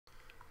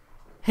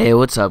Hey,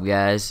 what's up,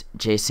 guys?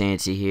 Jay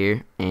Santy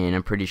here, and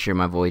I'm pretty sure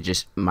my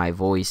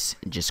voice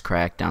just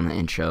cracked on the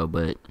intro,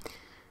 but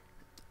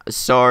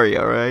sorry,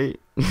 all right.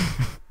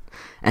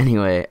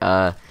 Anyway,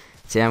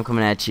 today I'm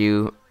coming at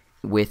you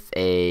with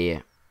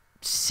a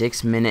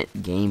 6-minute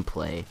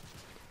gameplay.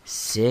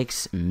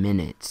 6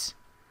 minutes.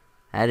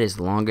 That is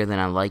longer than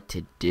I like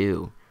to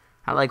do.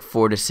 I like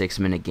 4 to 6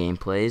 minute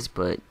gameplays,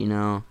 but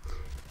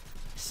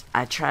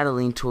I try to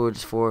lean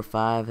towards 4 or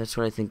 5. That's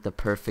what I think the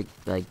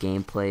perfect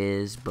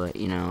gameplay is. But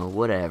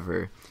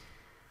whatever.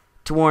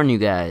 To warn you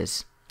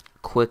guys,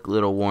 quick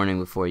little warning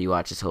before you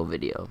watch this whole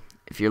video.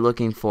 If you're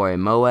looking for a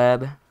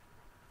Moab,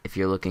 if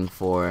you're looking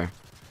for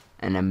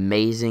an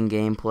amazing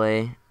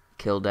gameplay,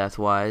 kill death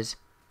wise,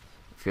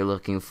 if you're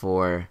looking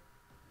for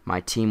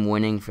my team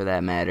winning for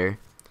that matter,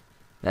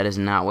 that is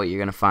not what you're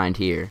gonna find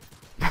here.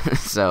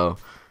 So,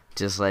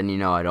 just letting you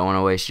know, I don't want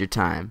to waste your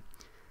time.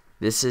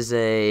 This is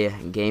a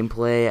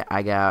gameplay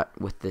I got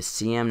with the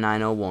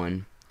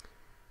CM901,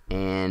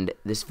 and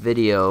this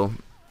video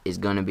is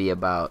going to be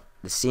about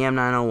the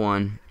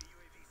CM901,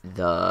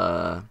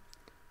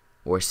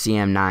 or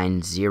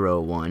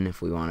CM901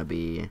 if we want to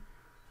be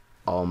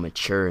all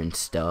mature and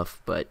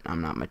stuff, but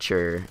I'm not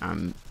mature.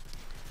 I'm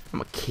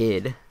a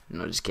kid.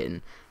 No, just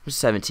kidding. I'm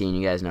 17,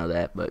 you guys know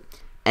that, but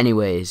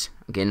anyways,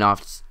 I'm getting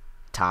off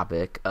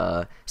topic.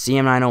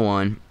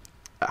 CM901,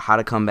 how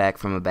to come back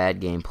from a bad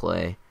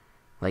gameplay.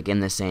 Like in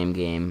the same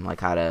game, like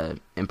how to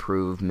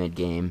improve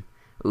mid-game.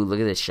 Ooh, look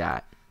at this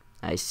shot.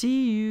 I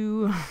see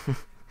you.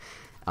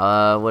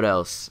 What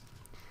else?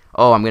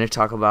 Oh, I'm going to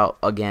talk about,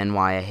 again,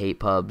 why I hate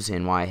pubs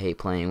and why I hate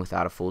playing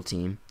without a full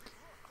team.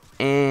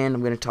 And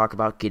I'm going to talk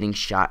about getting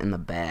shot in the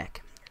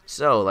back.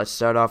 So, let's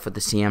start off with the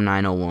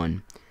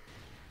CM901.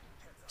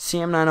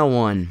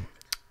 CM901,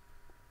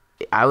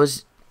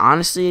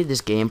 honestly,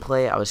 this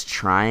gameplay, I was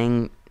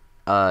trying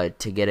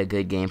to get a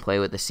good gameplay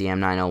with the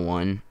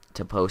CM901.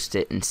 To post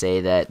it and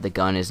say that the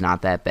gun is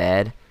not that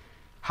bad.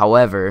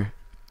 However,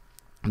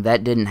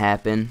 that didn't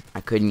happen. I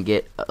couldn't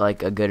get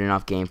like a good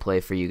enough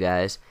gameplay for you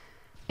guys,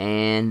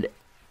 and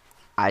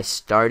I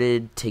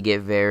started to get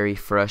very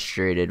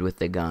frustrated with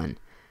the gun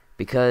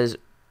because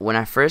when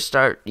I first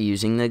started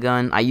using the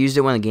gun, I used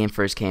it when the game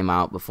first came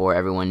out before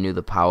everyone knew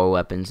the power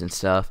weapons and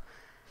stuff.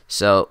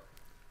 So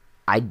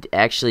I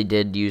actually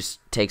did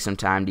take some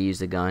time to use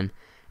the gun,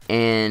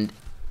 and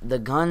the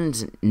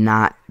gun's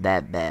not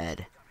that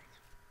bad.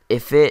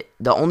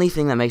 The only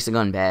thing that makes the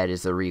gun bad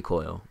is the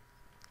recoil.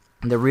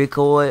 The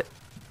recoil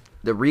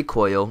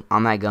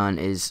on that gun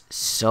is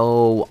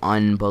so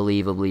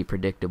unbelievably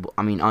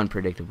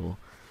unpredictable.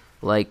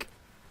 Like,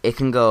 it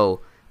can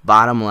go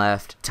bottom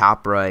left,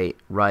 top right,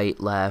 right,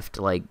 left.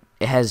 Like,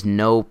 it has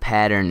no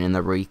pattern in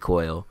the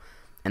recoil,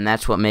 and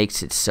that's what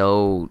makes it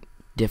so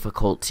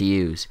difficult to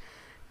use.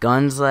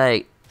 Guns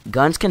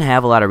can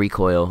have a lot of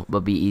recoil,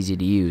 but be easy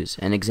to use.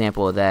 An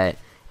example of that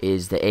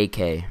is the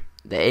AK.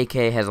 The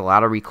AK has a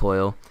lot of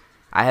recoil.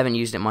 I haven't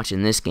used it much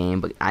in this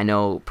game, but I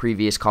know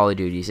previous Call of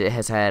Duties, it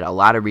has had a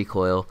lot of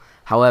recoil.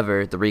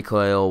 However, the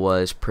recoil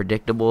was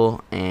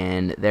predictable,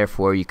 and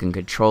therefore you can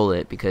control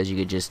it because you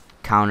could just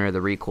counter the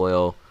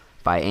recoil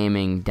by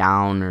aiming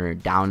down or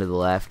down to the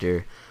left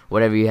or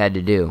whatever you had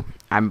to do.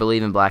 I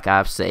believe in Black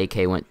Ops, the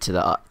AK went to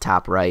the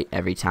top right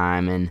every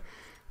time, and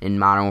in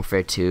Modern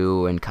Warfare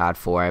 2 and COD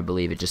 4, I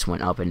believe it just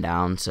went up and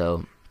down.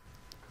 So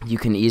you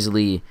can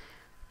easily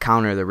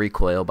counter the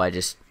recoil by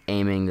just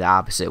aiming the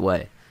opposite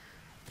way,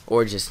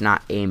 or just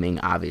not aiming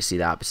obviously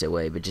the opposite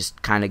way, but just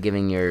kind of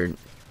giving your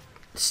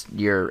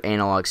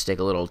analog stick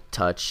a little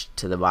touch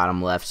to the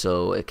bottom left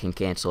so it can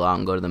cancel out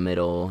and go to the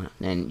middle,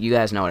 and you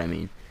guys know what I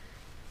mean.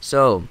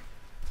 So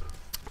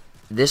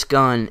this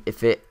gun,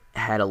 if it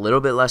had a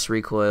little bit less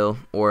recoil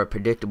or a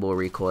predictable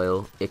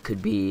recoil, it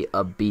could be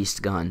a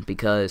beast gun,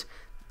 because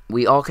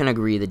we all can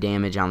agree the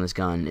damage on this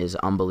gun is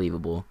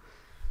unbelievable,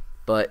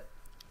 but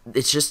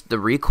it's just the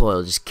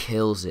recoil just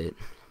kills it.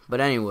 But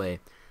anyway,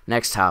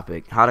 next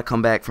topic, how to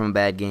come back from a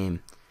bad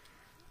game.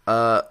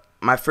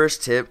 My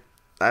first tip,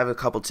 I have a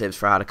couple tips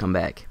for how to come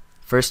back.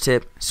 First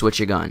tip, switch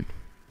your gun,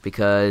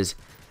 because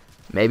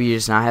maybe you're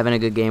just not having a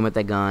good game with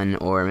that gun,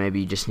 or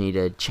maybe you just need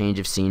a change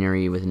of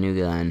scenery with a new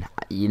gun.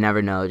 You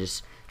never know,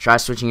 just try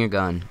switching your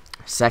gun.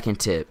 Second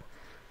tip,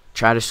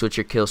 try to switch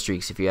your kill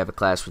streaks if you have a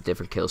class with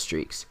different kill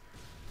streaks.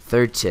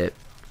 Third tip,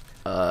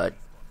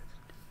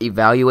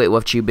 evaluate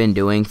what you've been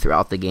doing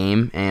throughout the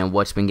game and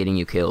what's been getting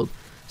you killed.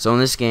 So in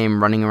this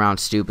game, running around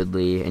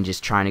stupidly and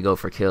just trying to go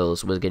for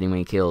kills was getting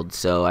me killed.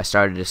 So I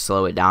started to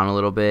slow it down a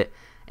little bit,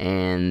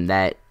 and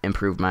that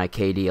improved my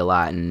KD a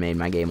lot and made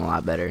my game a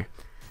lot better.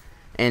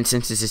 And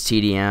since this is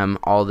TDM,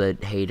 all the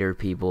hater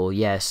people,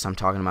 yes, I'm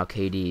talking about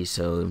KD,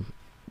 so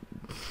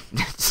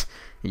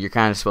you're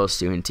kind of supposed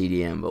to in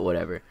TDM, but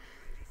whatever.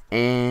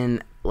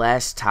 And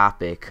last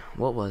topic,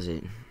 what was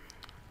it?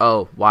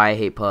 Oh, why I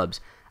hate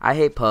pubs. I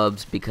hate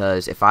pubs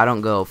because if I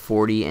don't go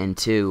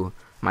 40-2,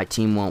 my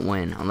team won't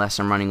win unless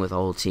I'm running with a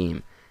whole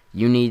team.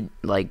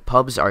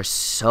 Pubs are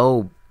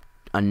so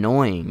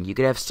annoying. You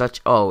could have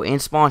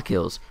and spawn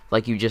kills,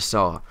 like you just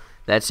saw.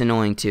 That's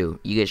annoying too.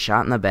 You get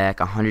shot in the back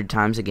 100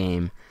 times a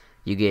game.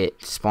 You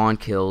get spawn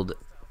killed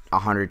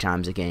 100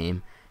 times a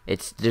game.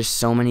 There's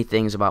so many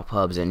things about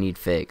pubs that need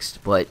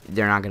fixed, but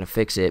they're not gonna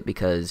fix it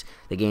because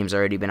the game's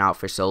already been out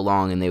for so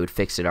long, and they would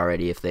fix it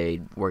already if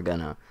they were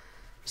gonna.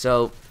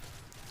 So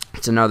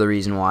it's another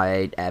reason why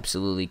I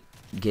absolutely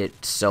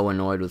get so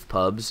annoyed with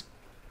pubs.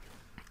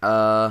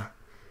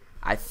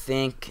 I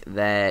think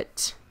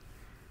that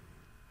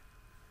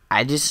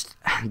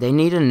they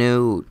need a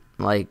new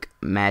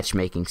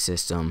matchmaking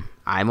system.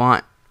 I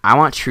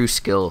want true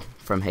skill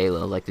from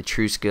Halo, like the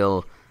true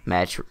skill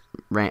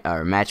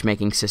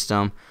matchmaking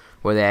system,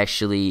 where they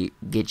actually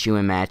get you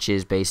in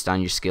matches based on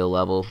your skill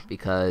level.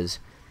 Because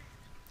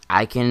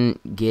I can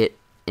get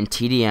in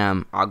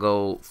TDM, I'll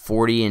go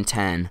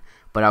 40-10,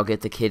 but I'll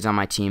get the kids on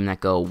my team that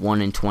go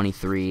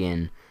 1-23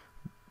 and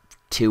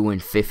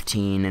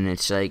 2-15, and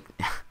it's like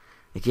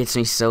it gets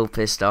me so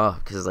pissed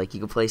off because you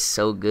can play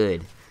so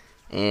good.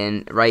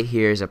 And right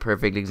here is a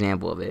perfect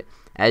example of it.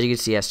 As you can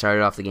see, I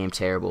started off the game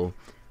terrible,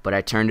 but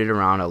I turned it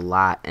around a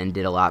lot and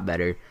did a lot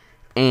better.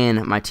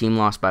 And my team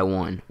lost by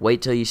 1.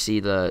 Wait till you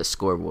see the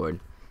scoreboard.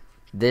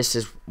 This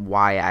is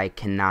why I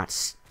cannot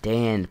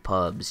stand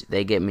pubs.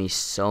 They get me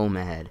so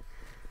mad.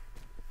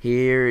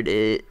 Here it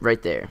is,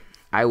 right there.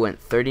 I went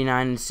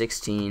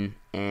 39-16,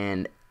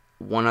 and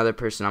one other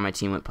person on my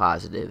team went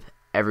positive.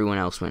 Everyone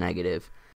else went negative.